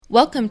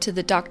Welcome to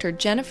the Dr.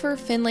 Jennifer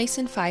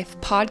Finlayson Fife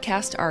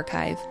podcast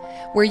archive,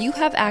 where you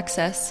have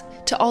access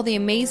to all the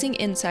amazing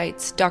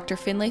insights Dr.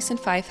 Finlayson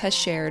Fife has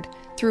shared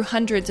through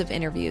hundreds of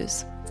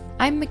interviews.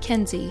 I'm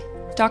Mackenzie,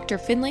 Dr.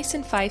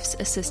 Finlayson Fife's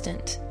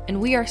assistant, and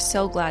we are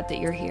so glad that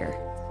you're here.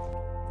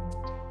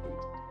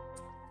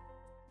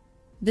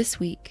 This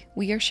week,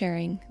 we are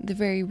sharing the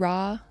very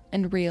raw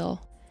and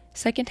real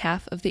second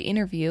half of the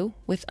interview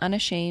with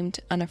Unashamed,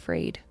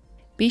 Unafraid.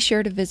 Be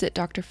sure to visit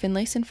Dr.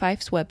 Finlayson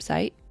Fife's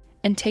website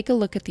and take a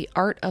look at the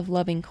Art of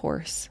Loving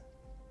course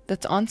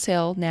that's on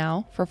sale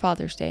now for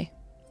Father's Day.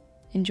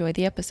 Enjoy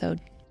the episode.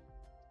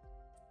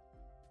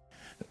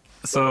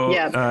 So,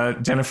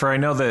 Jennifer, I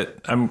know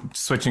that I'm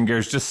switching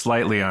gears just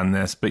slightly on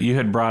this, but you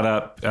had brought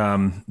up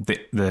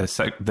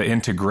the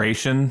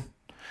integration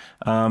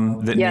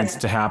that needs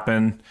to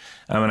happen,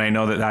 and I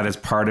know that is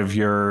part of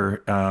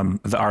your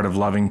the Art of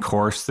Loving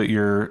course that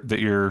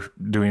you're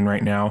doing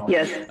right now.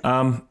 Yes.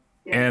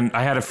 And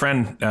I had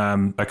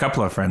a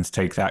couple of friends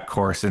take that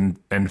course and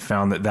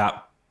found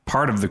that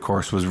part of the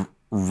course was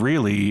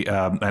really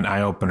an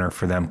eye-opener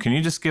for them. Can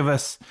you just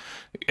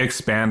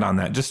expand on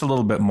that just a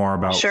little bit more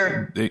about,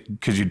 Sure,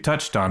 because you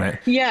touched on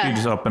it. Yeah. Can you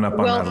just open up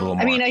on that a little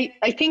more? I mean,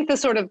 I think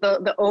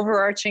the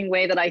overarching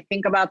way that I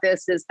think about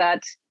this is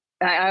that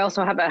I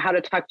also have a How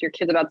to Talk to Your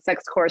Kids About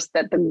Sex course,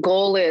 that the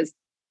goal is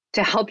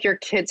to help your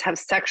kids have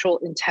sexual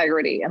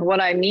integrity. And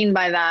what I mean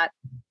by that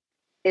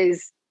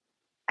is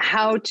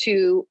how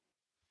to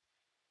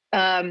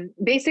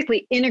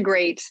basically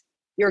integrate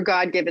your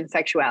God-given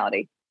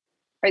sexuality,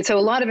 right? So a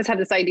lot of us have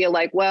this idea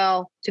like,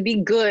 well, to be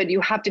good,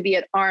 you have to be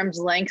at arm's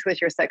length with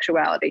your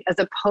sexuality, as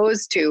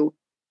opposed to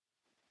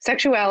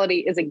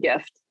sexuality is a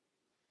gift.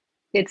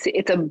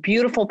 It's a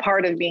beautiful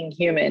part of being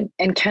human.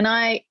 But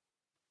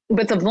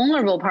it's a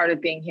vulnerable part of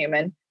being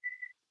human.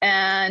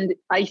 And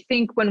I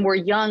think when we're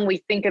young, we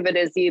think of it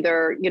as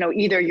either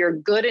you're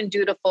good and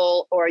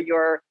dutiful or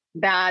you're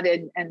bad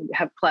and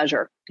have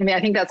pleasure. I mean, I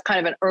think that's kind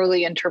of an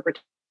early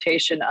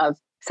interpretation of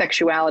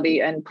sexuality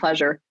and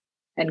pleasure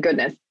and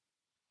goodness.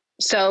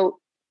 So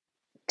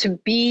to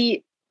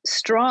be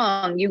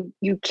strong,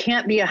 you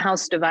can't be a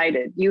house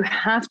divided. You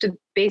have to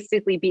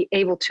basically be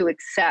able to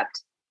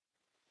accept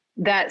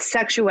that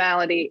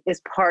sexuality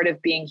is part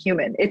of being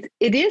human. It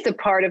is a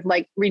part of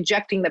like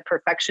rejecting the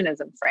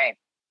perfectionism frame,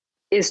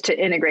 is to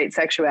integrate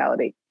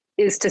sexuality,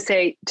 is to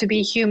say to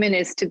be human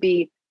is to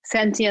be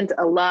sentient,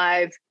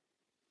 alive,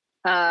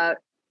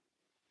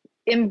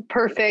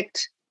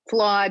 imperfect,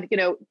 flawed,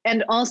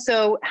 and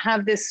also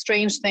have this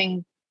strange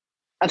thing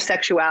of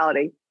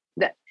sexuality.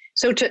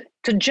 So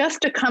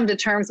to come to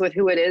terms with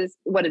what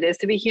it is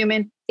to be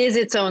human is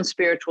its own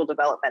spiritual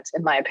development,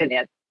 in my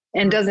opinion,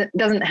 and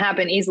doesn't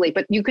happen easily.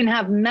 But you can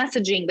have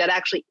messaging that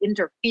actually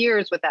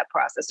interferes with that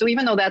process. So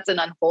even though that's an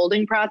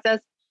unfolding process,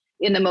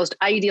 in the most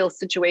ideal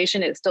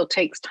situation, it still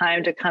takes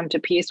time to come to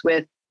peace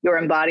with your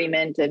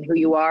embodiment and who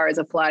you are as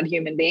a flawed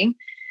human being.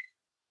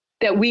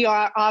 That we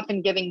are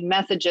often giving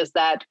messages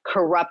that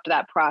corrupt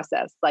that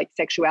process, like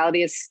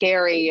sexuality is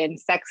scary and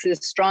sex is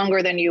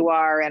stronger than you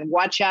are, and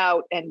watch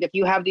out. And if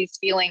you have these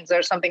feelings,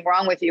 there's something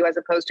wrong with you, as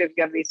opposed to if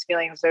you have these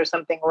feelings, there's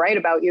something right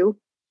about you.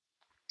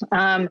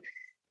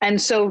 And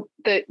so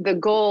the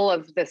goal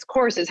of this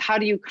course is, how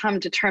do you come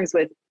to terms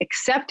with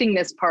accepting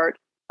this part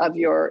of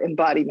your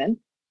embodiment?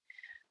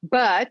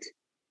 But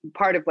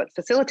part of what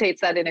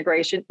facilitates that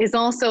integration is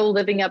also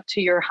living up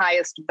to your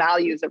highest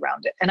values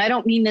around it. And I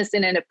don't mean this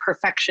in a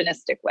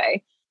perfectionistic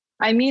way.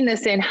 I mean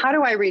this in, how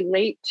do I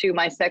relate to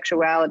my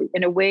sexuality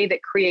in a way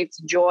that creates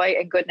joy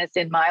and goodness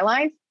in my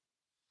life,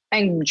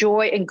 and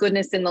joy and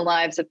goodness in the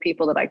lives of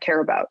people that I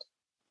care about,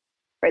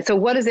 right? So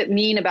what does it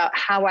mean about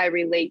how I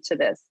relate to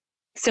this?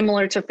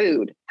 Similar to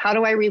food. How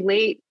do I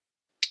relate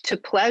to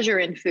pleasure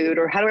in food,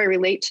 or how do I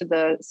relate to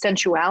the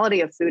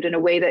sensuality of food in a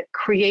way that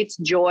creates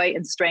joy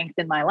and strength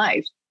in my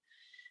life?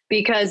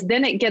 Because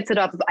then it gets it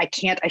off of I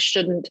can't, I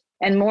shouldn't,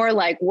 and more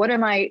like, what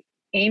am I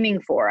aiming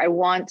for? I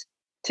want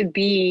to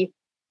be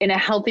in a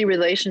healthy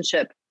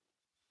relationship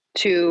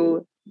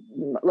to,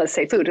 let's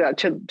say, food,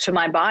 to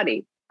my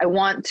body. I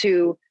want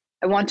to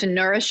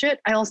nourish it.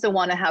 I also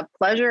want to have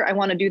pleasure. I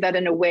want to do that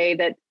in a way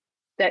that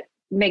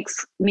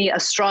makes me a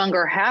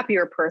stronger,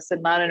 happier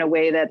person, not in a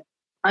way that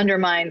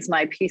undermines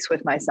my peace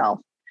with myself.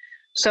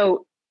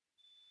 So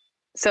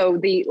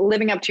the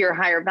living up to your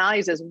higher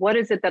values is, what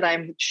is it that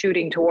I'm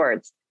shooting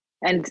towards?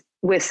 And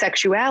with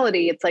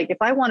sexuality, it's like, if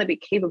I want to be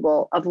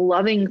capable of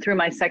loving through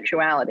my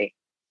sexuality,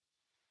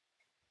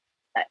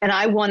 and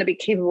I want to be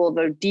capable of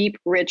a deep,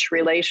 rich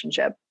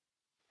relationship,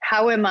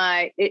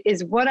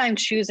 is what I'm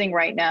choosing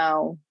right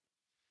now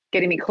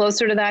getting me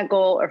closer to that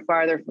goal or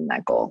farther from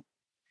that goal?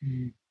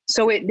 Mm-hmm.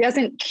 So it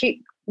doesn't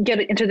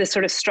get into this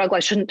sort of struggle. I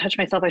shouldn't touch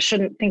myself. I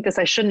shouldn't think this.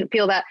 I shouldn't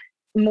feel that.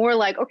 More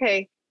like,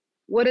 okay,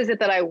 what is it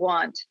that I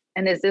want?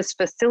 And is this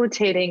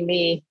facilitating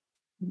me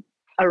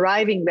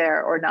arriving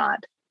there or not?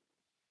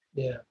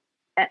 Yeah.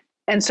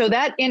 And so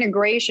that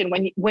integration,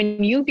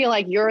 when you feel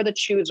like you're the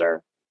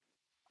chooser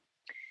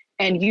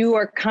and you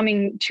are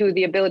coming to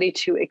the ability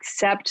to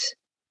accept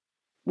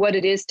what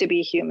it is to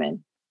be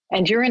human,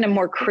 and you're in a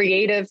more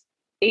creative,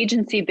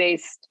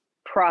 agency-based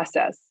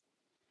process,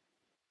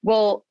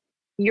 well,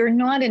 you're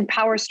not in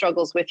power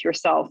struggles with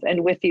yourself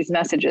and with these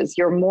messages.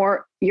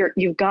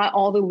 You've got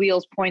all the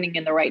wheels pointing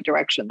in the right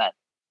direction then.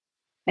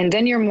 And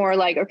then you're more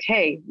like,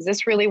 okay, is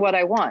this really what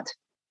I want?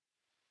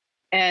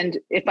 And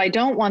if I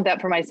don't want that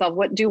for myself,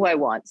 what do I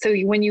want? So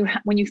when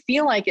you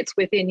feel like it's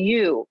within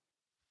you,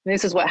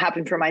 this is what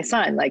happened for my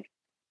son. Like,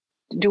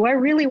 do I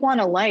really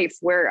want a life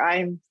where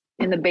I'm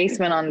in the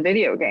basement on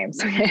video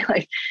games? Okay,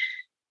 like,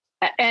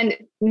 and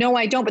no,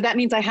 I don't. But that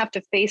means I have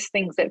to face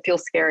things that feel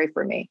scary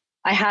for me.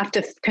 I have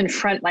to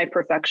confront my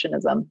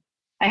perfectionism.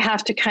 I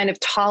have to kind of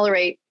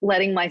tolerate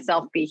letting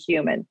myself be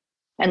human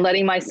and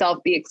letting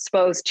myself be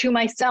exposed to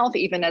myself,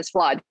 even as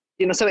flawed.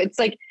 So it's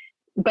like,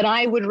 but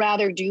I would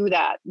rather do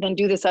that than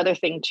do this other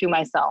thing to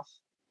myself.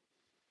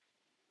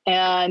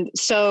 And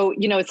so,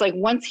 it's like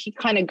once he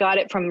kind of got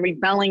it from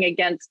rebelling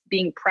against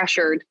being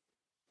pressured,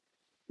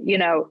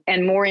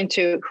 and more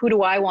into who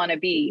do I want to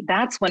be,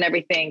 that's when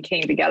everything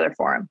came together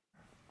for him.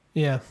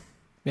 Yeah.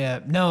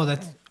 Yeah. No,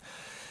 that's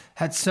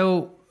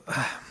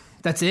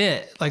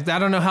it. Like, I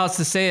don't know how else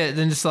to say it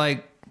than just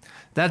like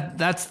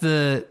that's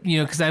the,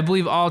 cause I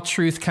believe all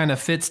truth kind of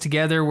fits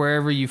together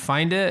wherever you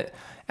find it.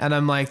 And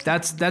I'm like,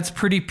 that's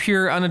pretty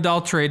pure,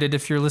 unadulterated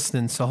if you're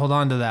listening. So hold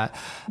on to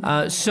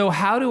that. So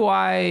how do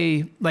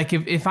I, like,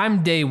 if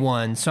I'm day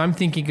one, so I'm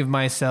thinking of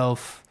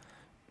myself,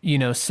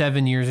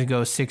 7 years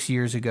ago, 6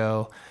 years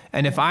ago.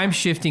 And if I'm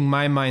shifting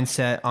my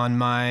mindset on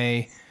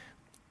my,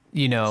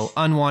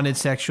 unwanted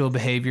sexual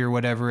behavior,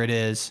 whatever it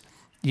is,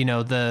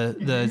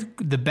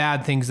 the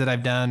bad things that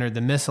I've done or the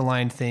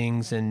misaligned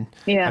things. And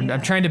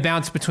I'm trying to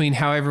bounce between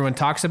how everyone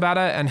talks about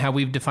it and how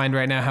we've defined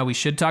right now how we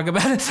should talk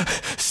about it.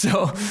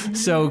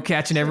 so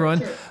catching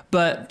everyone.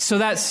 But so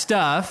that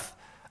stuff,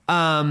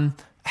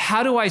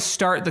 how do I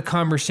start the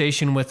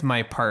conversation with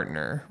my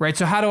partner, right?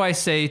 So how do I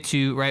say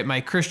to,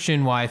 my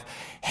Christian wife,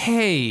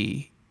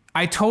 hey,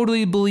 I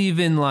totally believe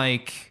in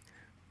like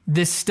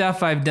this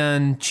stuff I've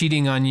done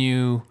cheating on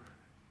you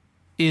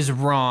is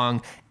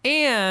wrong.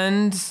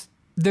 And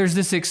there's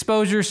this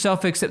exposure,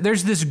 self-accept,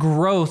 there's this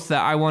growth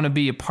that I want to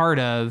be a part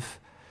of.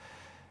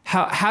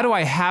 How do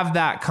I have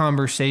that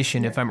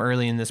conversation if I'm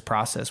early in this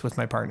process with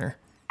my partner?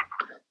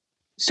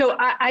 So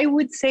I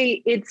would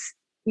say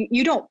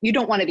you don't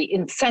want to be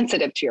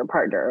insensitive to your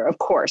partner, of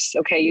course.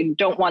 Okay. You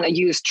don't want to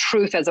use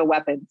truth as a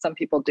weapon. Some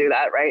people do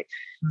that, right?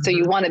 Mm-hmm. So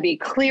you want to be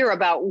clear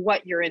about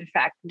what you're in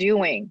fact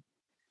doing.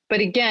 But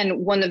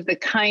again, one of the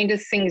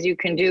kindest things you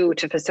can do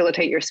to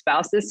facilitate your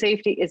spouse's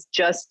safety is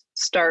just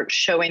start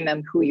showing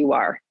them who you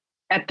are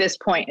at this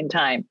point in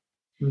time.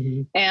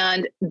 Mm-hmm.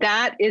 And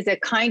that is a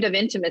kind of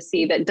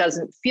intimacy that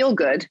doesn't feel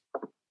good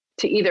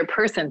to either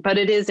person, but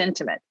it is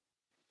intimate.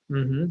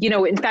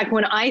 Mm-hmm. In fact,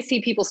 when I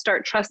see people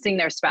start trusting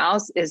their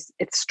spouse, it's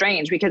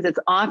strange because it's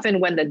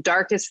often when the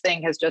darkest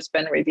thing has just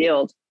been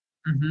revealed.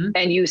 Mm-hmm.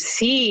 And you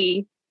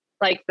see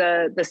like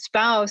the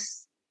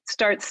spouse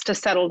starts to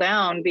settle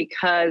down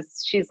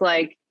because she's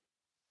like,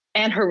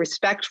 and her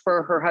respect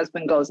for her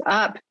husband goes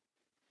up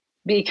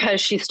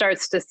because she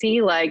starts to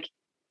see like,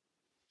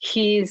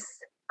 he's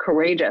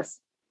courageous.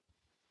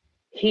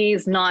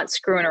 He's not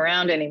screwing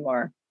around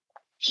anymore.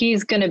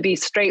 He's going to be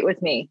straight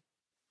with me.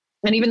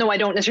 And even though I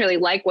don't necessarily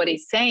like what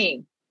he's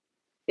saying,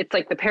 it's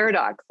like the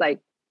paradox, like,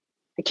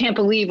 I can't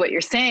believe what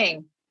you're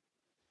saying.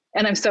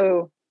 And I'm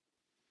so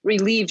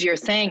relieved you're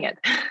saying it.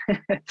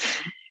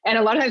 And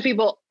a lot of times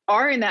people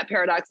are in that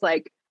paradox,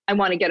 like, I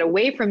want to get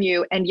away from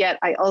you. And yet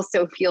I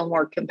also feel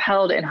more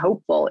compelled and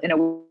hopeful in a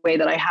way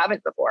that I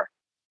haven't before.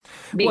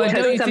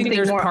 Because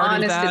something more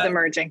honest is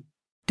emerging.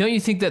 Don't you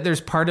think that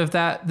there's part of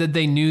that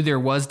they knew there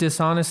was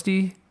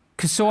dishonesty?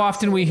 Because so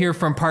often we hear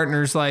from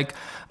partners like,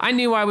 I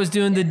knew I was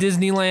doing the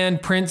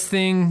Disneyland Prince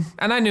thing,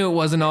 and I knew it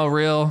wasn't all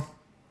real.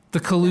 The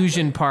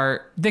collusion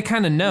part, they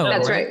kind of know.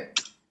 That's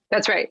right.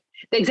 That's right.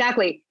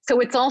 Exactly.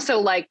 So it's also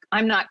like,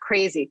 I'm not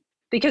crazy.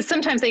 Because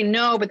sometimes they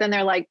know, but then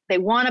they're like, they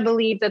want to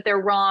believe that they're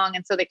wrong.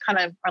 And so they kind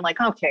of are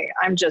like, okay,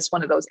 I'm just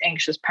one of those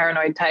anxious,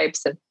 paranoid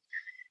types.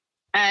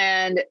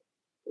 And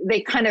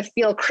they kind of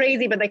feel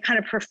crazy, but they kind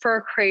of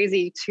prefer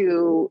crazy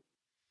to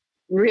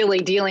really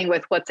dealing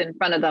with what's in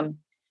front of them.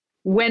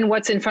 When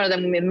what's in front of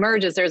them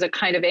emerges, there's a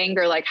kind of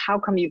anger, like, how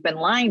come you've been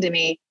lying to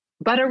me?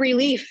 But a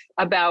relief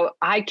about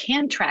I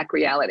can track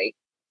reality,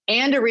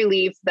 and a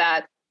relief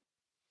that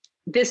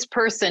this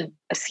person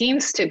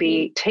seems to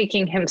be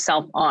taking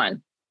himself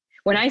on.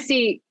 When I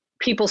see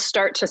people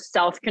start to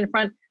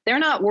self-confront, they're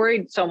not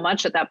worried so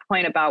much at that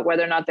point about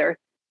whether or not they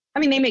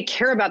may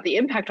care about the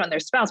impact on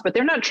their spouse, but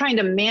they're not trying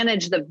to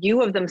manage the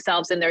view of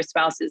themselves in their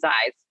spouse's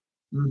eyes.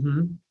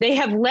 Mm-hmm. They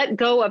have let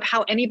go of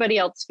how anybody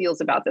else feels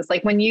about this.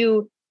 Like when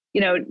you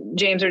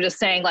James, are just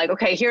saying like,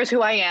 okay, here's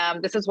who I am.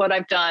 This is what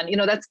I've done.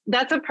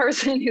 That's a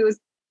person who's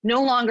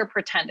no longer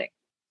pretending,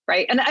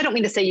 right? And I don't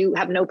mean to say you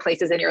have no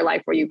places in your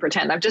life where you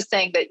pretend. I'm just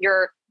saying that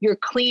you're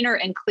cleaner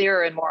and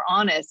clearer and more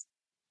honest.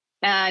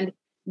 And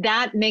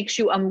that makes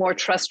you a more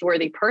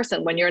trustworthy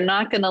person when you're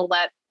not going to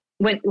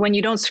when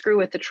you don't screw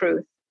with the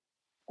truth.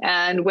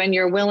 And when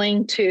you're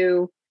willing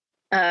to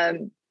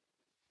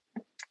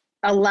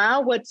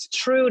allow what's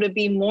true to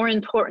be more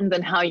important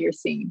than how you're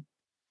seen.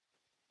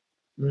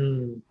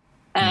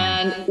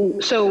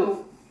 And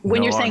so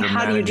when you're saying,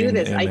 how do you do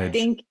this? I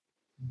think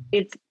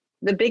it's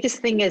the biggest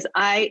thing is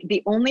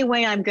the only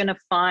way I'm going to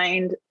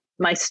find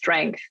my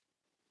strength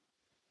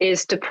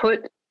is to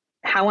put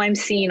how I'm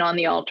seen on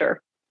the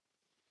altar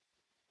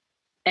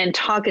and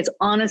talk as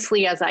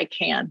honestly as I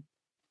can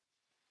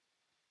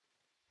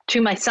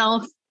to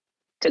myself,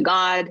 to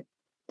God,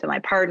 to my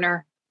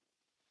partner.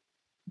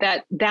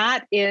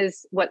 That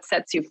is what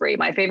sets you free.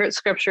 My favorite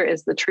scripture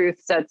is the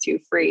truth sets you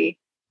free.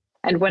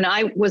 And when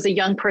I was a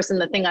young person,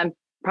 the thing I'm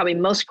probably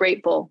most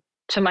grateful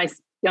to my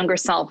younger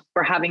self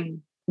for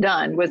having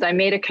done was I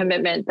made a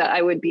commitment that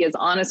I would be as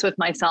honest with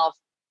myself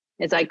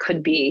as I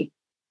could be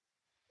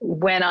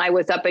when I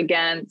was up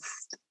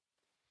against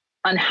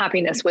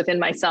unhappiness within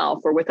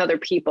myself or with other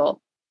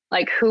people.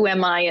 Like, who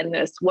am I in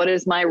this? What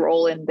is my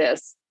role in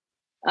this?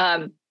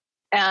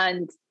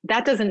 And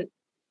that doesn't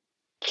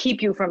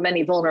keep you from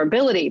any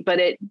vulnerability, but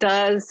it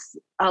does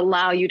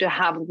allow you to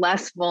have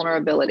less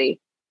vulnerability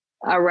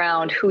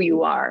around who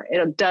you are.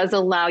 It does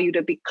allow you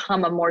to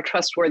become a more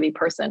trustworthy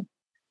person.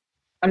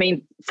 I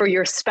mean, for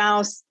your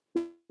spouse,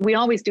 we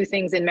always do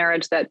things in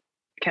marriage that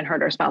can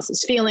hurt our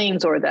spouse's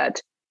feelings or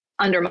that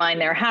undermine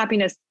their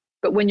happiness.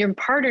 But when you're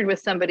partnered with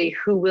somebody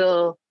who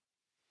will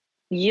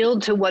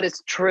yield to what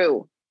is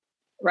true,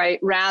 right,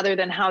 rather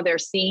than how they're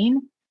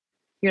seen,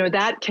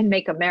 that can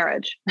make a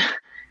marriage.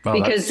 Well,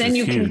 because then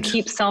you can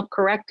keep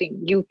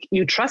self-correcting.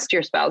 You trust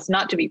your spouse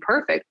not to be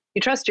perfect.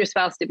 You trust your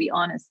spouse to be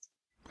honest.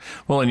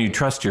 Well, and you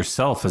trust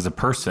yourself as a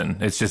person.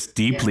 It's just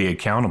deeply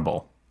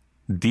accountable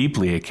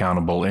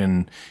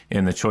in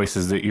the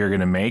choices that you're going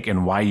to make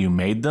and why you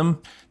made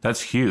them.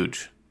 That's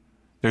huge.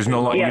 There's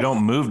no longer, you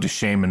don't move to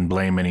shame and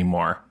blame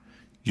anymore.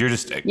 You're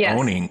just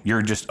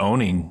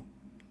owning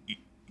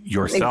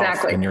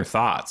yourself and your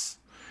thoughts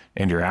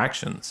and your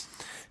actions.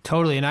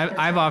 Totally. And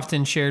I've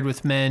often shared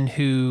with men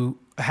who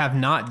have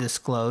not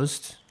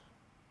disclosed,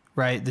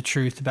 right, the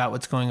truth about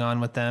what's going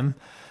on with them.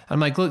 I'm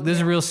like, look,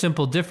 there's a real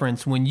simple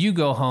difference. When you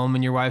go home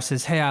and your wife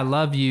says, hey, I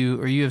love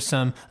you, or you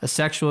have a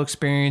sexual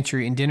experience, or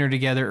you're eating dinner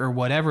together, or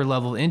whatever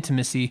level of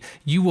intimacy,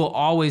 you will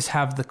always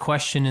have the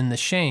question and the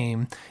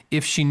shame.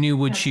 If she knew,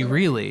 would she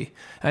really?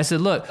 I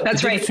said, look, the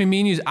difference between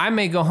me and you is I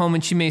may go home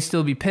and she may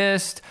still be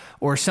pissed,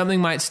 or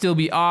something might still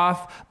be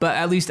off, but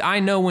at least I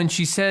know when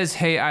she says,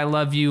 hey, I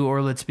love you,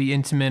 or let's be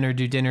intimate, or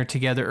do dinner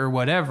together, or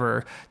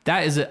whatever,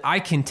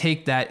 I can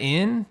take that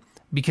in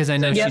because I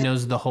know she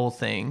knows the whole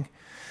thing.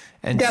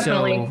 And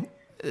definitely.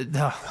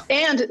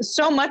 And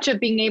so much of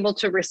being able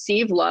to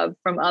receive love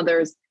from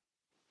others,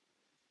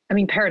 I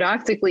mean,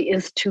 paradoxically,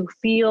 is to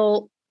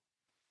feel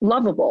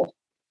lovable.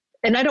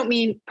 And I don't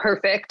mean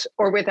perfect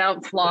or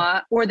without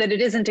flaw, or that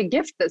it isn't a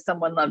gift that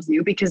someone loves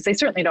you, because they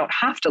certainly don't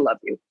have to love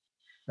you.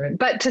 Right.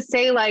 But to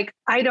say, like,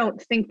 I don't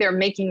think they're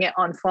making it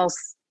on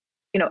false,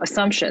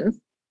 assumptions.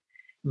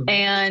 Mm-hmm.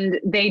 And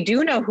they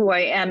do know who I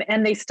am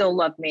and they still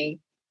love me.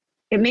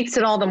 It makes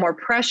it all the more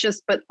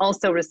precious, but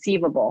also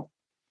receivable.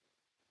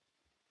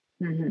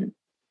 Mm-hmm.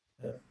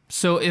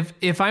 So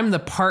if I'm the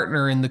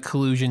partner in the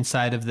collusion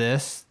side of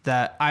this,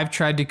 that I've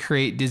tried to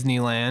create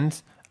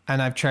Disneyland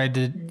and I've tried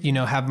to,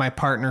 have my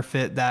partner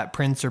fit that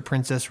prince or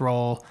princess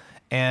role,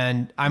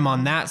 and I'm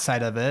on that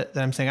side of it,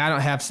 that I'm saying I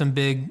don't have some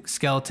big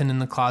skeleton in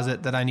the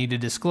closet that I need to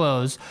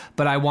disclose,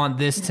 but I want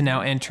this to now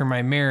enter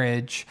my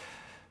marriage.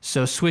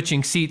 So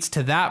switching seats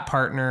to that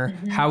partner,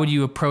 how would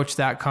you approach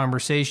that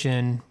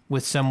conversation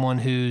with someone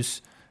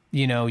who's,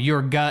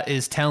 your gut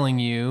is telling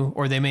you,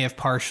 or they may have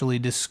partially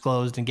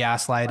disclosed and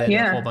gaslighted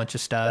a whole bunch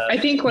of stuff. I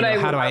think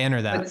how do I enter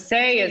that? Would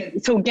say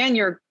is, so again,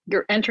 you're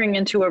entering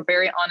into a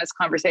very honest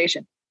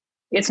conversation.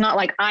 It's not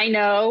like I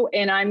know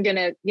and I'm going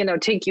to,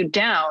 take you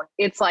down.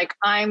 It's like,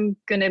 I'm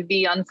going to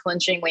be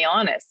unflinchingly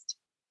honest.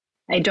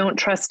 I don't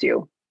trust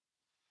you.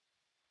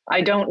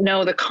 I don't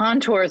know the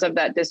contours of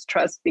that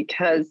distrust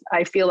because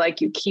I feel like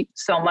you keep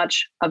so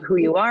much of who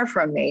you are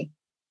from me.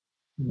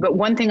 But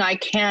one thing I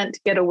can't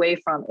get away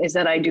from is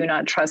that I do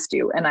not trust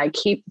you. And I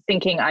keep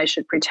thinking I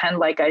should pretend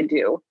like I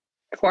do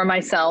for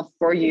myself,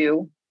 for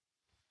you.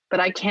 But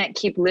I can't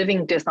keep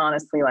living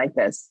dishonestly like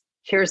this.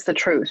 Here's the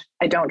truth.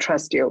 I don't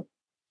trust you.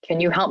 Can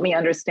you help me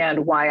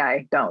understand why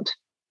I don't?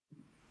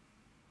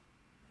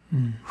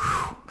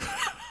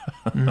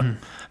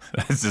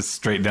 That's just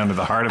straight down to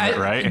the heart of it,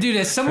 right? Dude,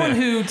 as someone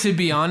who, to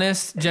be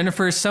honest,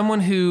 Jennifer, as someone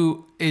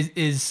who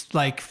is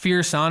like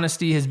fierce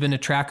honesty has been a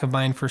track of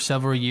mine for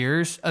several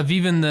years, of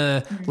even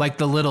the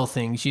little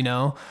things,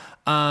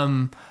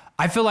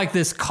 I feel like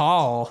this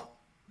call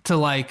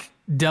to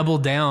double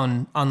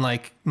down on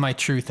my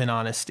truth and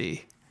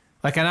honesty.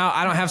 I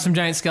don't have some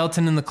giant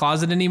skeleton in the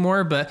closet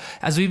anymore, but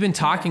as we've been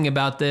talking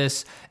about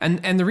this,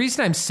 and the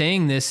reason I'm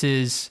saying this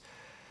is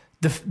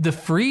the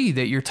free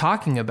that you're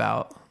talking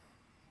about.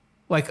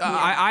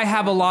 I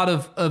have a lot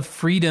of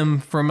freedom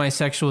from my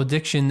sexual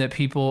addiction that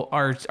people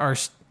are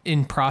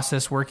in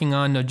process, working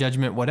on, no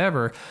judgment,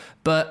 whatever.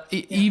 But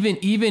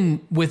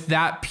even with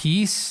that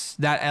piece,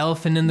 that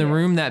elephant in the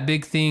room, that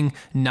big thing,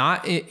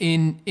 not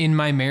in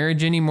my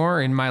marriage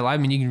anymore, in my life. I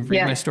mean, you can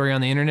read my story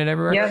on the internet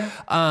everywhere.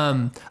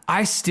 Yeah.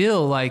 I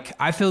still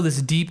I feel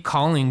this deep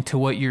calling to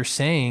what you're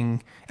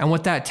saying. And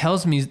what that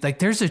tells me is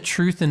there's a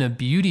truth and a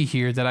beauty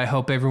here that I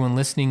hope everyone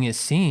listening is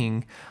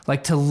seeing.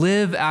 Like, to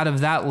live out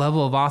of that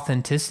level of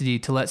authenticity,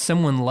 to let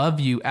someone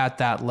love you at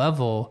that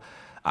level.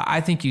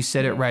 I think you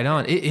said it right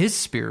on. It is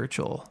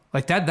spiritual.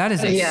 That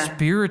is a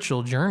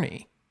spiritual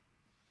journey.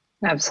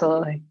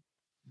 Absolutely.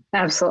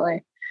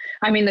 Absolutely.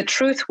 I mean,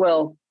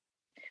 the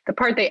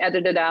part they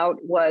edited out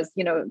was,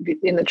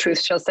 in the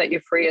truth shall set you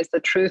free, is the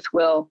truth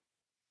will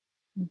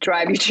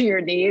drive you to your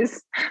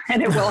knees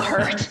and it will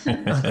hurt.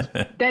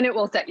 Then it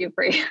will set you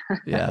free.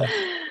 Yeah.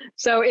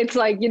 So it's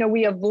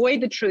we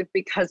avoid the truth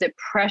because it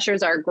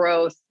pressures our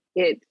growth.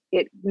 It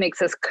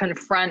makes us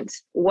confront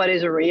what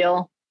is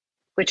real,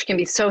 which can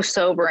be so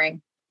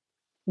sobering.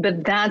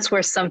 But that's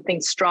where something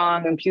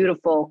strong and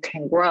beautiful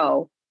can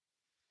grow.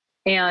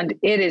 And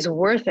it is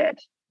worth it.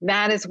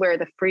 That is where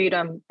the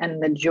freedom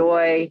and the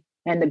joy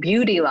and the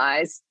beauty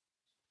lies.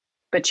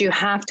 But you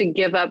have to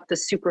give up the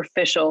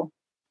superficial.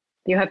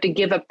 You have to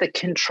give up the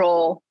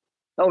control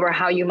over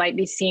how you might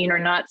be seen or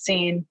not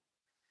seen.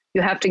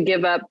 You have to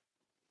give up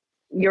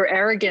your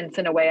arrogance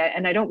in a way.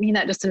 And I don't mean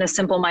that just in a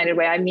simple-minded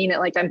way. I mean it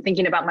like I'm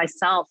thinking about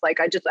myself. I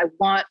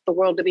want the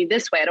world to be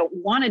this way. I don't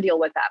want to deal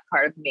with that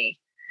part of me.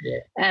 Yeah.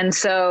 And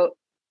so,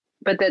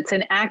 but that's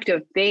an act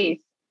of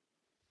faith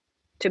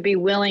to be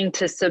willing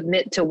to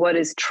submit to what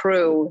is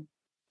true.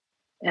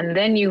 And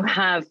then you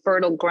have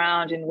fertile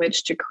ground in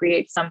which to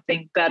create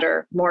something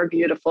better, more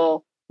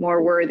beautiful,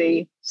 more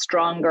worthy,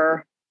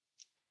 stronger.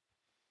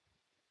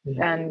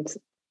 Yeah. And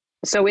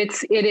so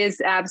it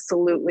is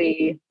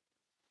absolutely,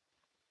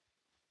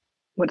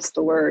 what's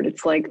the word?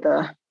 It's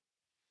what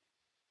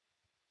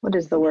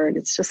is the word?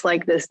 It's just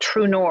like this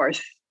true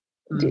north.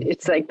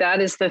 It's that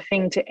is the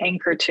thing to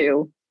anchor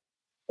to.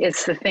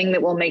 It's the thing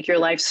that will make your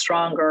life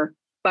stronger,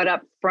 but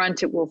up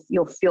front,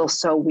 you'll feel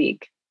so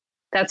weak.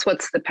 That's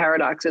what's the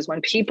paradox, is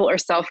when people are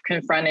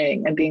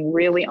self-confronting and being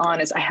really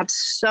honest, I have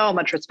so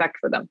much respect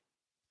for them.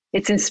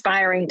 It's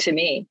inspiring to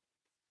me,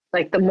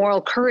 the moral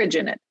courage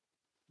in it.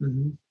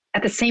 Mm-hmm.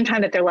 At the same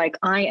time that they're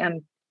I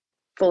am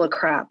full of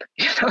crap.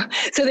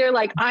 So they're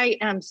I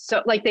am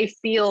so, they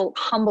feel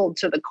humbled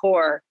to the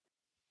core,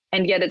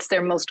 and yet it's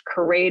their most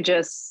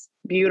courageous,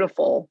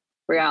 beautiful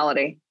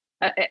reality.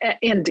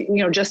 And,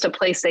 just a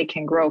place they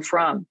can grow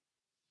from.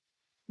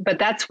 But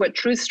that's what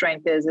true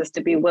strength is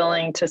to be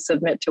willing to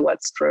submit to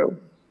what's true.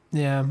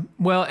 Yeah.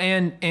 Well,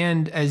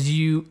 and as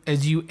you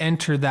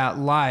enter that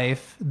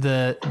life,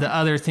 the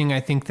other thing I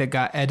think that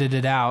got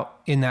edited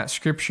out in that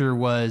scripture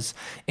was,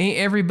 ain't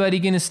everybody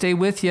going to stay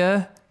with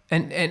you?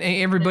 And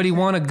ain't everybody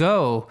want to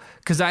go?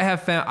 Because I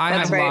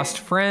have lost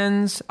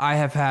friends. I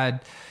have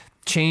had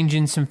change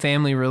in some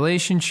family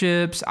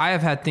relationships. I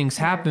have had things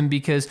happen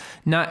because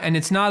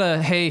it's not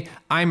a, hey,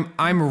 I'm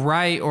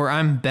right or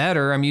I'm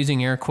better. I'm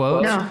using air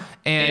quotes. No.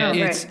 And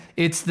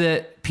it's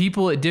that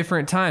people at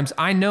different times.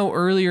 I know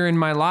earlier in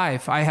my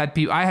life, I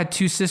had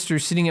two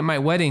sisters sitting at my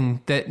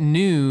wedding that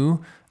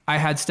knew I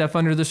had stuff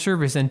under the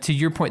surface. And to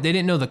your point, they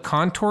didn't know the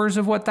contours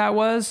of what that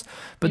was,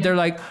 but they're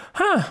like,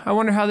 I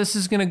wonder how this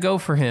is going to go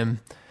for him.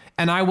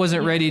 And I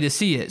wasn't ready to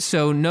see it.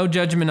 So no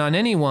judgment on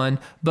anyone,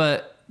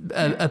 but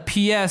a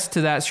PS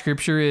to that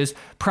scripture is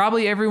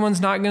probably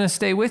everyone's not going to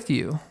stay with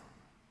you,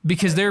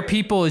 because there are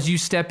people, as you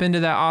step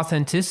into that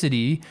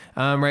authenticity,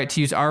 right,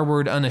 to use our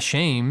word,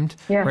 unashamed,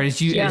 right,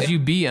 as you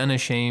be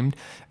unashamed,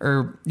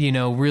 or,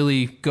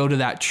 really go to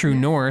that true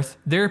north,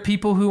 there are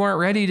people who aren't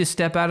ready to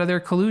step out of their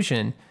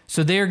collusion.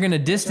 So they're going to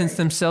distance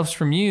themselves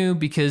from you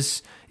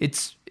because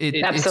it's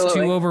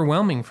too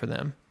overwhelming for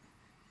them.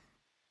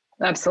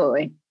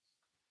 Absolutely.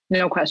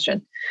 No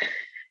question.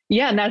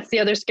 Yeah. And that's the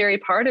other scary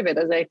part of it,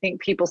 is I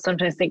think people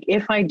sometimes think,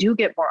 if I do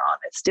get more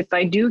honest, if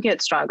I do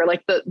get stronger,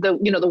 like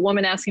the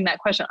woman asking that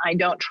question, I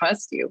don't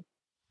trust you.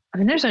 I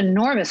mean, there's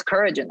enormous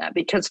courage in that,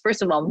 because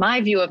first of all,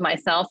 my view of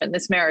myself and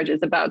this marriage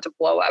is about to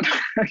blow up.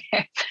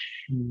 Okay.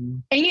 Mm-hmm.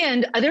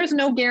 And there's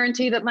no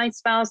guarantee that my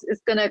spouse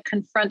is going to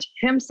confront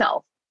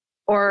himself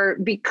or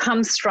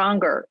become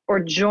stronger or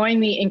join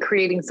me in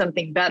creating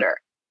something better.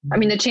 Mm-hmm. I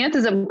mean, the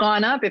chances have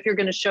gone up if you're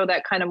going to show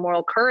that kind of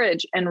moral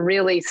courage and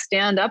really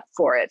stand up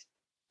for it.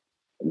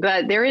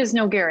 But there is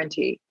no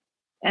guarantee.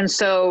 And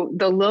so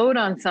the load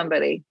on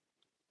somebody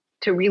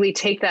to really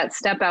take that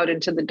step out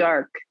into the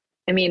dark,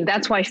 I mean,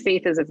 that's why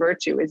faith is a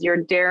virtue, is you're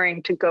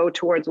daring to go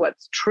towards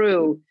what's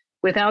true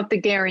without the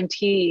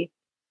guarantee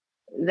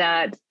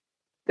that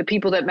the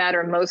people that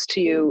matter most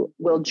to you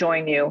will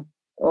join you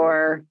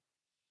or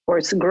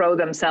grow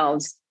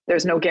themselves.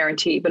 There's no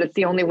guarantee, but it's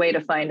the only way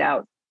to find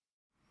out.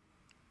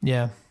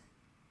 Yeah.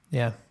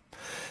 Yeah.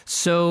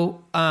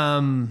 So,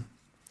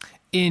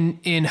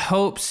 in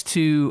hopes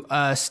to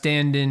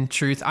stand in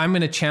truth, I'm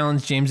going to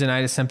challenge James and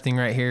I to something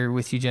right here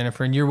with you,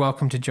 Jennifer, and you're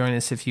welcome to join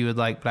us if you would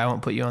like, but I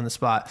won't put you on the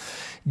spot.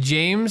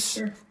 James,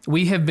 sure.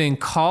 We have been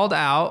called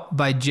out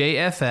by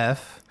JFF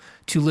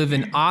to live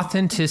in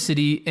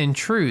authenticity and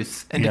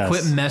truth, and to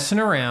quit messing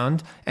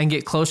around and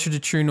get closer to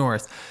true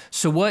north.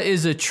 So what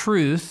is a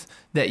truth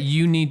that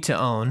you need to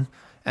own,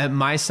 and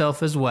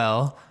myself as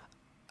well?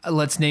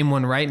 Let's name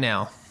one right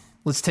now.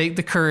 Let's take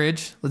the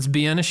courage. Let's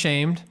be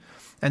unashamed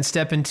and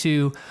step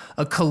into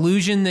a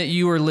collusion that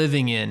you are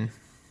living in.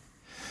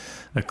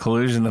 A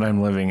collusion that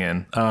I'm living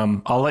in.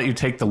 I'll let you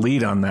take the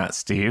lead on that,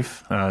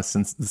 Steve,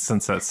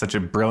 since that's such a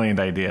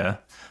brilliant idea.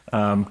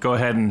 Go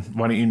ahead and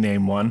why don't you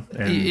name one?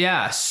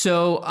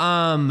 So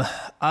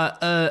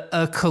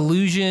a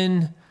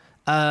collusion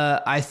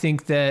I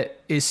think that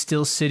is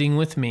still sitting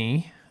with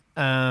me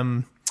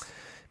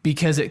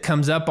because it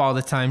comes up all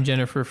the time,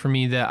 Jennifer, for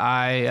me, that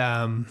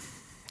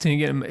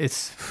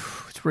it's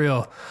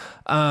real,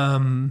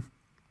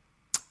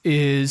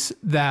 is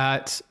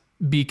that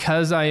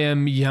because I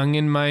am young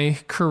in my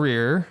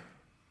career,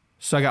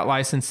 so I got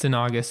licensed in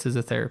August as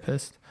a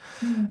therapist,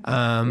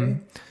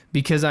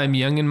 because I'm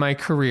young in my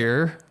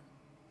career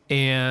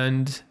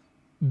and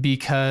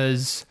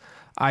because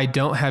I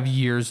don't have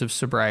years of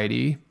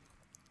sobriety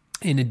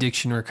in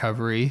addiction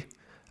recovery,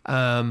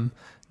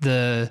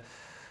 the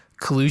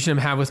collusion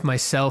I have with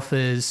myself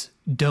is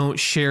don't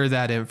share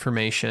that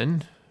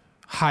information,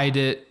 hide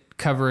it,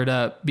 cover it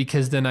up,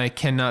 because then I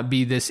cannot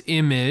be this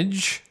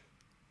image,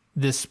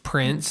 this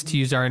prince, to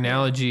use our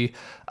analogy,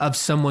 of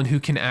someone who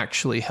can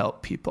actually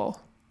help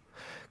people.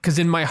 Because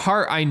in my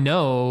heart, I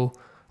know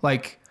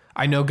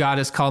God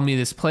has called me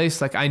this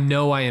place. Like, I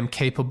know I am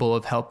capable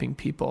of helping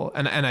people.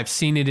 And I've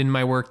seen it in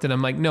my work that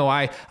I'm like, no,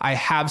 I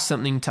have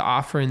something to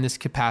offer in this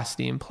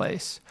capacity in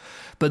place.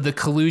 But the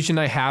collusion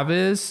I have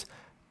is,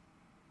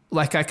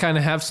 like, I kind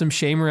of have some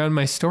shame around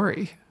my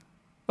story.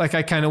 Like,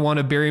 I kind of want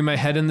to bury my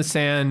head in the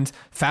sand,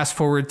 fast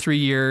forward 3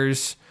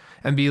 years,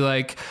 and be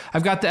like,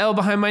 I've got the L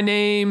behind my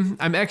name.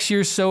 I'm X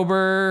years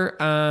sober.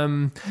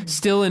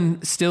 Still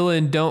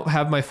in don't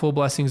have my full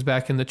blessings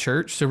back in the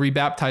church. So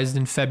rebaptized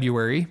in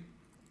February.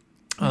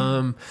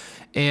 That's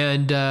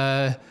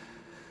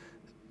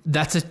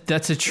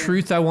a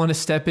truth I want to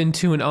step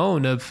into and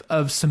own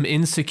of some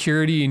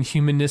insecurity and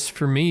humanness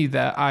for me,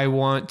 that I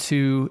want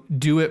to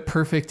do it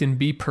perfect and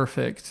be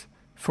perfect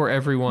for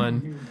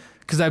everyone.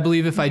 Because I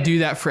believe if I do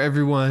that for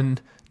everyone,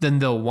 then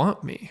they'll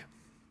want me.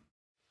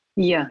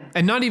 Yeah.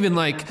 And not even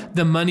like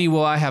the money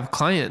will I have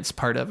clients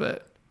part of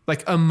it,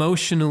 like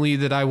emotionally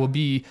that I will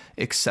be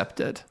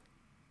accepted.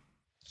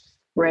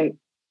 Right.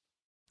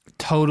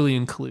 Totally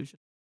in collusion.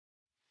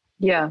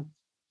 Yeah.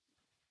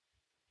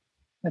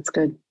 That's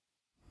good.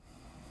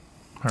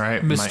 All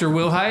right. Mr.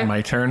 Wilhite?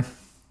 My turn.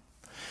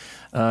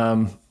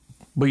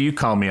 Well, you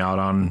call me out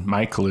on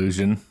my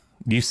collusion.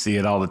 You see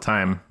it all the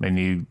time, and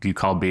you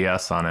call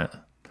BS on it.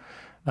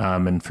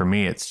 And for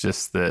me, it's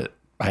just that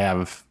I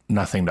have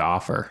nothing to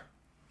offer.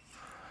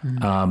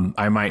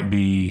 I might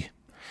be,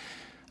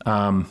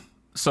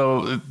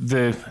 so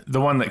the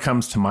one that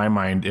comes to my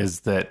mind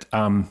is that,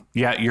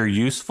 you're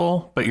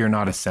useful, but you're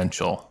not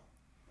essential.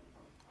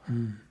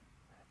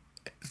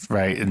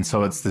 Right. And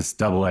so it's this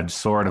double-edged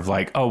sword of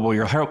like, oh, well,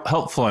 you're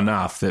helpful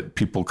enough that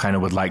people kind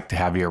of would like to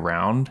have you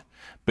around,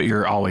 but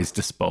you're always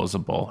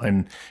disposable.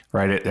 And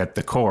right at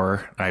the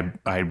core,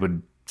 I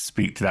would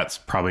speak to that's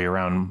probably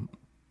around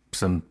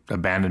some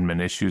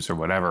abandonment issues or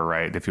whatever,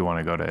 right? If you want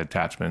to go to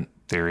attachment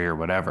theory or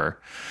whatever.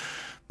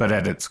 But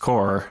at its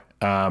core,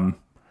 I'm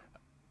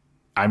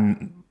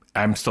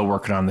still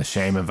working on the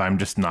shame of I'm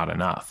just not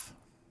enough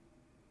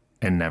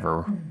and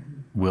never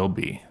will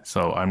be.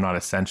 So I'm not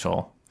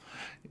essential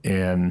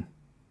in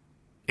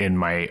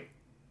my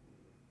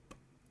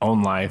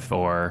own life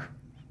or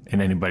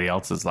in anybody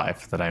else's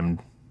life, that I'm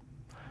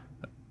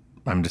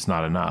just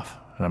not enough.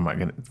 And I'm not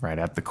gonna, right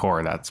at the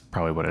core, that's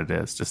probably what it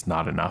is, just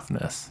not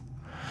enoughness.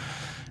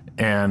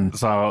 And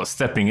so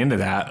stepping into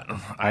that,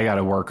 I got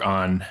to work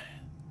on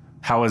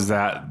how is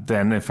that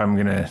then, if I'm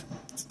going to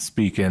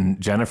speak in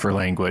Jennifer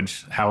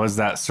language, how is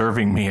that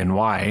serving me and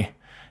why?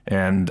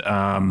 And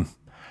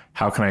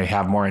how can I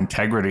have more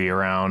integrity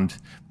around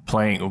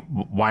playing?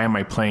 Why am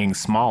I playing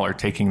small or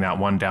taking that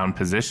one down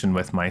position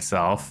with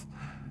myself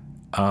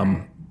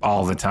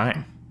all the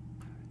time?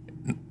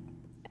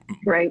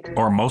 Right.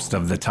 Or most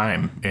of the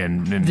time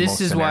in this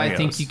most is scenarios. why I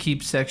think you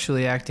keep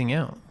sexually acting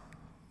out.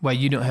 Why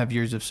you don't have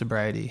years of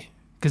sobriety.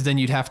 Because then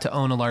you'd have to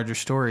own a larger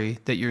story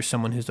that you're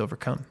someone who's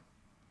overcome.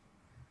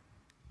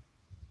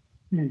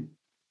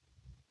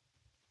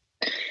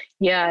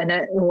 Yeah.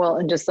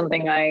 And just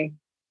something I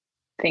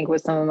think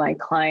with some of my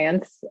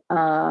clients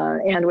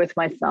and with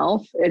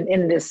myself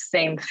in this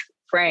same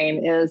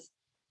frame is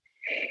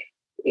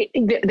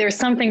there's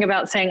something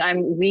about saying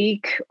I'm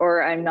weak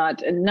or I'm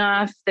not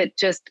enough that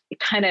just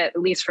kind of,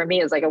 at least for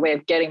me, is like a way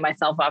of getting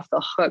myself off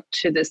the hook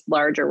to this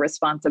larger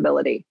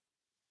responsibility,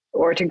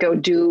 or to go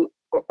do,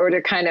 or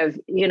to kind of,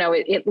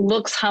 it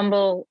looks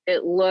humble.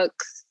 It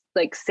looks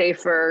like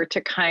safer to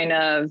kind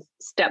of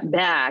step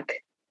back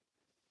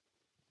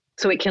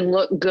so it can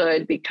look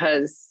good,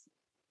 because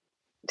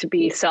to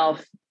be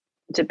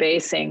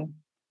self-debasing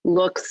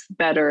looks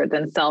better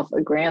than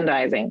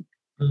self-aggrandizing.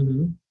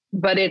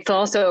 but it's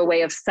also a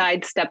way of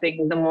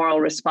sidestepping the moral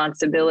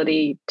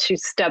responsibility to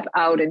step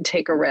out and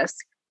take a risk,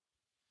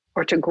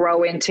 or to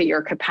grow into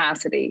your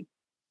capacity,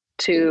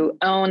 to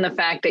own the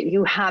fact that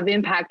you have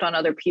impact on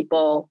other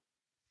people,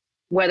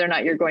 whether or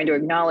not you're going to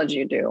acknowledge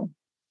you do.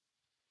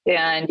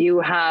 And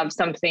you have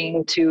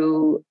something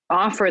to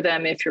offer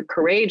them if you're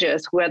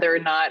courageous, whether or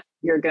not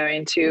you're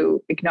going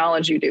to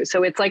acknowledge you do.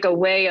 So it's like a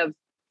way of,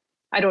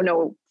 I don't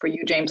know for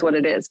you, James, what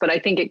it is, but I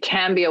think it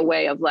can be a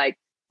way of like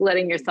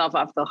letting yourself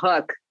off the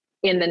hook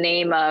in the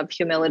name of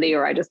humility,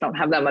 or I just don't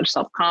have that much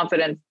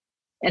self-confidence,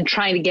 and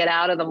trying to get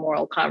out of the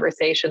moral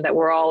conversation that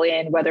we're all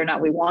in, whether or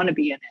not we want to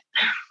be in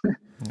it.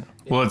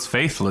 Well, it's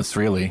faithless,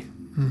 really.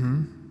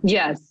 Mm-hmm.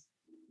 Yes,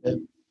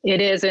 it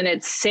is. And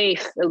it's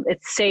safe.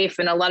 It's safe.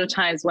 And a lot of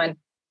times when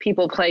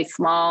people play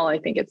small, I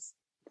think it's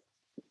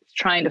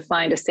trying to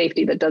find a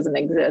safety that doesn't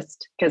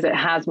exist because it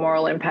has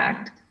moral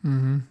impact.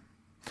 Mm-hmm.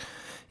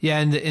 Yeah.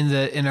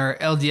 In our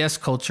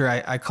LDS culture,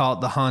 I call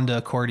it the Honda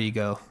Accord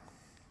ego.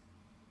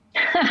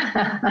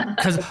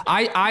 Because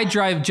I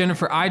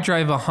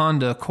drive a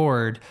Honda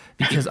Accord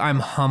because I'm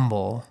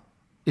humble.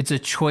 It's a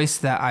choice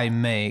that I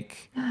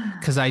make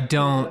because I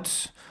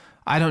don't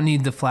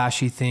need the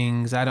flashy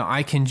things.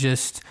 I can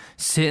just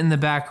sit in the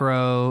back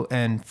row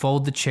and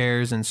fold the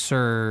chairs and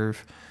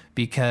serve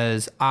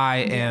because I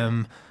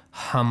am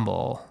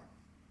humble.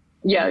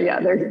 Yeah.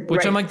 Which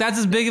right. I'm like, that's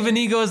as big of an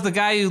ego as the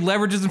guy who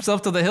leverages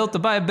himself to the hilt to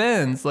buy a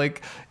Benz.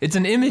 Like, it's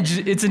an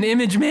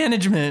image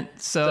management.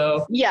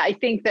 So yeah, I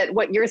think that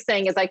what you're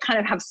saying is I kind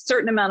of have a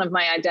certain amount of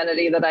my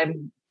identity that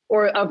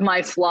or of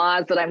my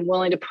flaws that I'm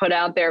willing to put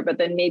out there, but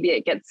then maybe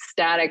it gets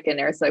static and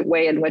there's a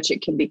way in which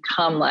it can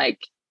become like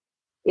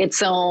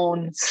its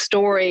own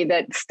story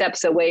that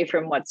steps away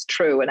from what's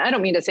true. And I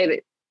don't mean to say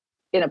that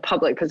in a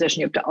public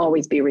position, you have to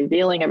always be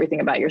revealing everything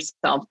about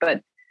yourself,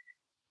 but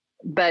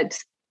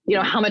you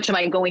know, how much am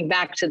I going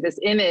back to this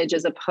image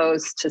as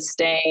opposed to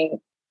staying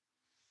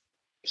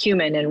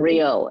human and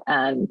real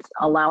and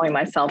allowing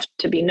myself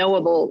to be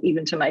knowable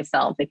even to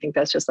myself? I think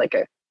that's just like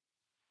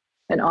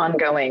an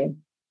ongoing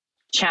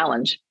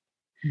challenge.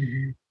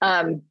 Mm-hmm.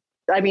 I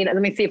mean, let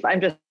me see if I'm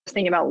just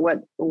thinking about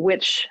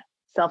which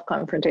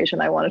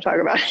self-confrontation I want to talk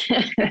about.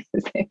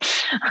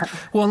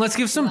 Well, let's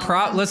give some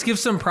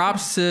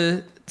props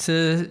to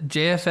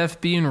JFF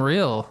being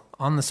real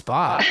on the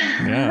spot.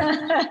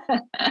 Yeah.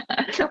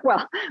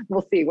 Well,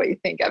 we'll see what you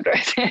think after I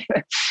say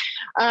it.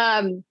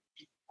 I'm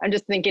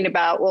just thinking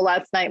about, well,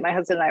 last night my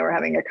husband and I were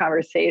having a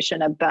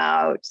conversation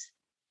about,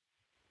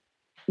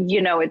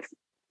 you know,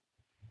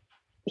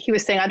 he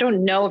was saying, I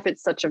don't know if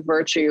it's such a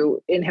virtue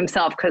in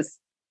himself, because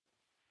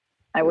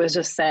I was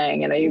just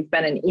saying, you know, you've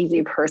been an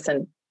easy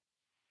person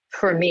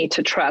for me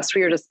to trust.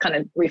 We were just kind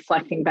of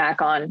reflecting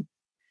back on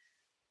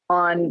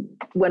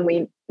when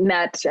we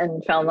met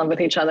and fell in love with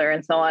each other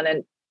and so on.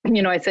 And,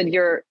 you know, I said,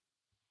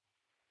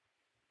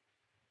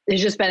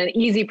 there's just been an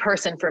easy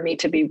person for me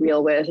to be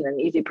real with and an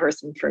easy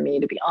person for me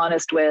to be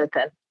honest with.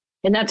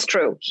 And that's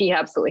true. He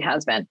absolutely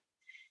has been.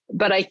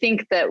 But I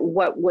think that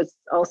what was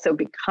also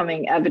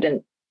becoming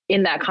evident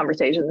in that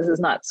conversation, this is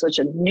not such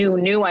a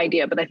new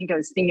idea, but I think I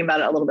was thinking about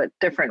it a little bit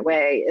different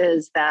way,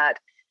 is that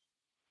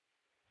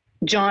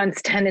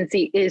John's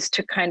tendency is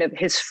to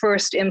his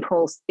first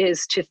impulse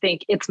is to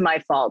think it's my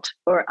fault,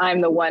 or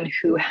I'm the one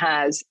who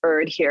has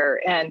erred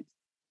here, and,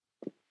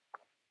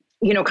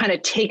 you know, kind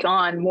of take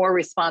on more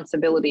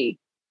responsibility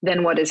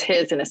than what is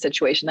his in a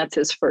situation. That's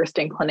his first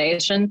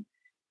inclination.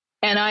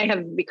 And I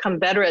have become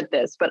better at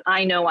this, but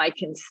I know I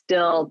can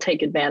still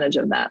take advantage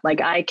of that.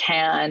 Like, I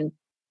can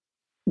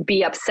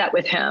be upset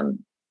with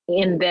him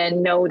and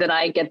then know that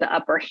I get the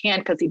upper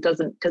hand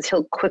because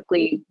he'll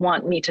quickly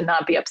want me to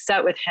not be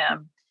upset with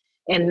him,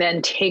 and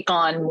then take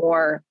on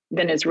more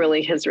than is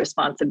really his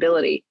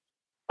responsibility.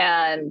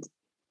 And,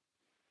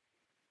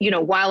 you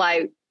know, while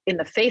I, in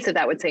the face of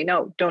that, would say,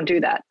 no, don't do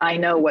that. I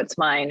know what's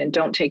mine and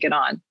don't take it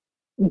on.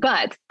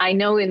 But I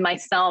know in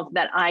myself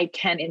that I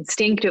can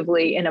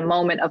instinctively, in a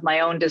moment of my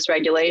own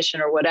dysregulation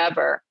or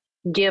whatever,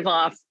 give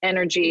off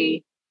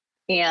energy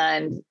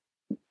and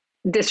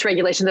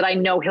dysregulation that I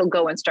know he'll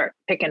go and start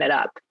picking it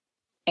up.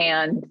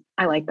 And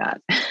I like that.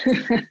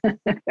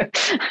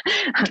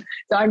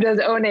 So I'm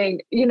just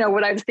owning, you know,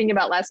 what I was thinking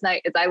about last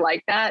night is I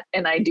like that,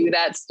 and I do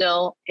that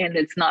still, and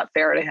it's not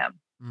fair to him.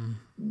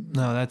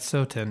 No, that's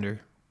so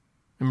tender.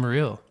 I'm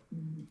real.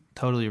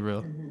 Totally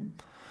real.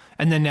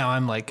 And then now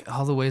I'm like,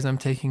 all the ways I'm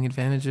taking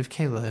advantage of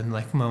Kayla in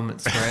like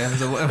moments where I have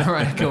to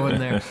go in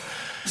there.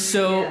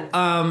 So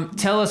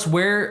tell us,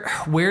 where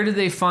do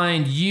they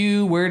find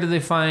you? Where do they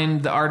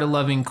find the Art of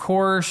Loving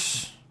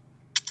course?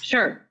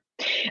 Sure.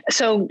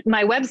 So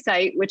my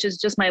website, which is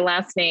just my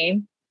last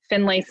name,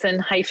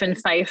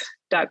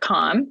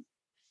 finlayson-fife.com.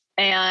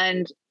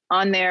 And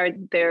on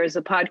there's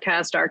a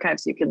podcast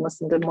archive, so you can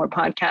listen to more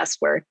podcasts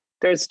where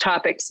there's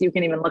topics. You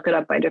can even look it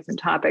up by different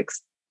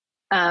topics.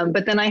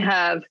 But then I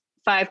have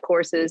 5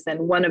 courses,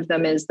 and one of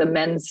them is the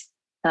men's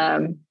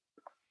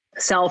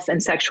self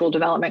and sexual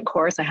development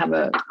course. I have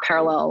a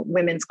parallel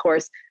women's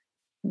course.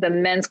 The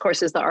men's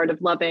course is the Art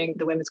of Loving.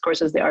 The women's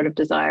course is the Art of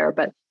Desire.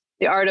 But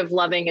The Art of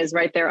Loving is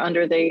right there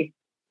under the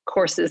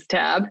courses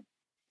tab,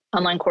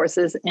 online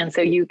courses. And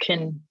so you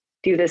can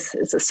do this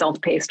as a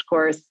self-paced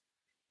course.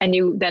 And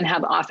you then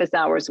have office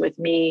hours with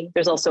me.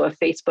 There's also a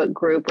Facebook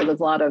group where there's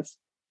a lot of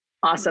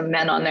awesome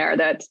men on there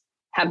that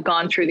have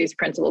gone through these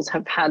principles,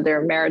 have had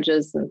their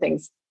marriages and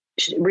things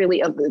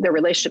really, their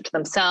relationship to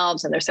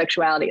themselves and their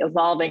sexuality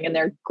evolving, and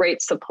they're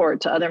great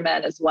support to other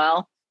men as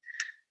well.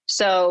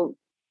 So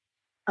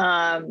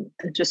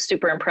just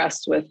super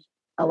impressed with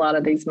a lot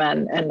of these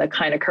men and the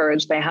kind of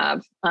courage they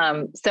have.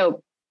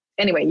 So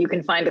anyway, you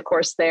can find the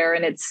course there,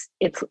 and it's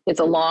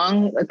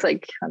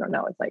like, I don't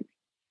know, it's like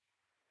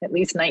at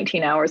least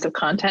 19 hours of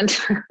content,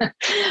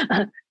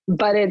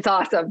 but it's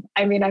awesome.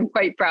 I mean, I'm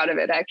quite proud of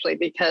it actually,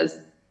 because,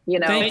 you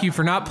know. Thank you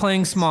for not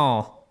playing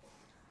small.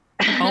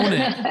 Own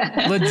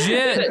it.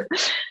 Legit.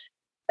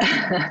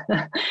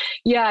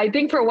 Yeah. I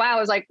think for a while I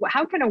was like, well,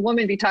 how can a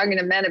woman be talking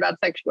to men about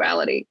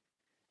sexuality?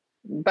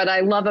 But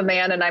I love a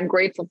man and I'm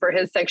grateful for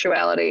his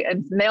sexuality,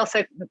 and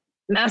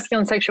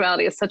masculine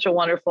sexuality is such a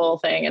wonderful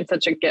thing and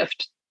such a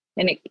gift,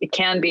 and it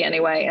can be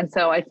anyway. And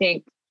so I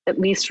think, at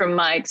least from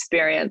my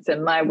experience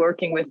and my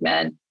working with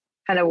men,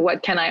 kind of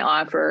what can I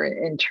offer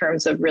in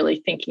terms of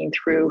really thinking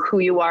through who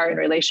you are in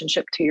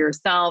relationship to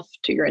yourself,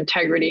 to your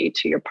integrity,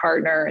 to your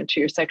partner, and to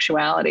your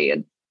sexuality,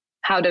 and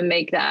how to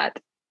make that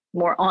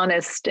more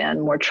honest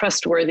and more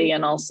trustworthy,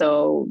 and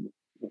also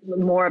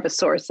more of a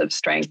source of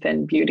strength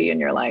and beauty in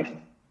your life.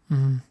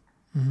 Mm-hmm.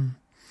 Mm-hmm.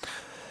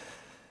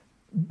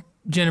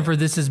 Jennifer,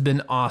 this has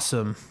been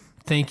awesome.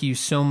 Thank you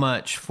so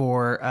much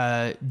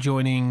for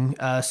joining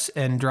us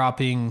and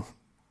dropping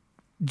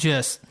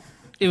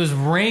it was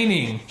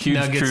raining huge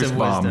nuggets of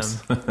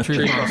bombs. Wisdom.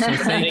 Truth bombs. So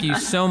thank you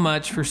so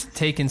much for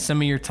taking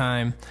some of your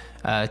time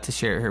to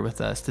share it here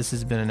with us. This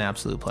has been an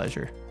absolute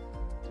pleasure.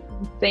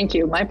 Thank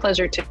you. My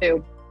pleasure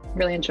too.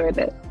 Really enjoyed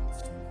it.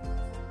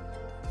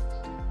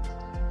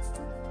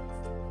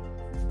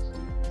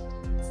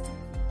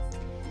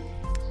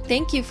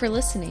 Thank you for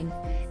listening.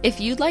 If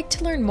you'd like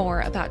to learn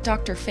more about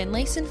Dr.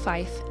 Finlayson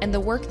Fife and the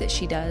work that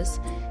she does,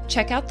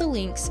 check out the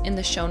links in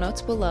the show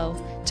notes below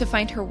to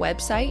find her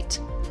website,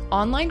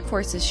 online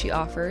courses she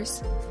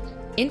offers,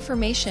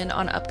 information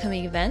on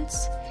upcoming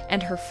events,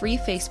 and her free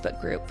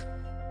Facebook group.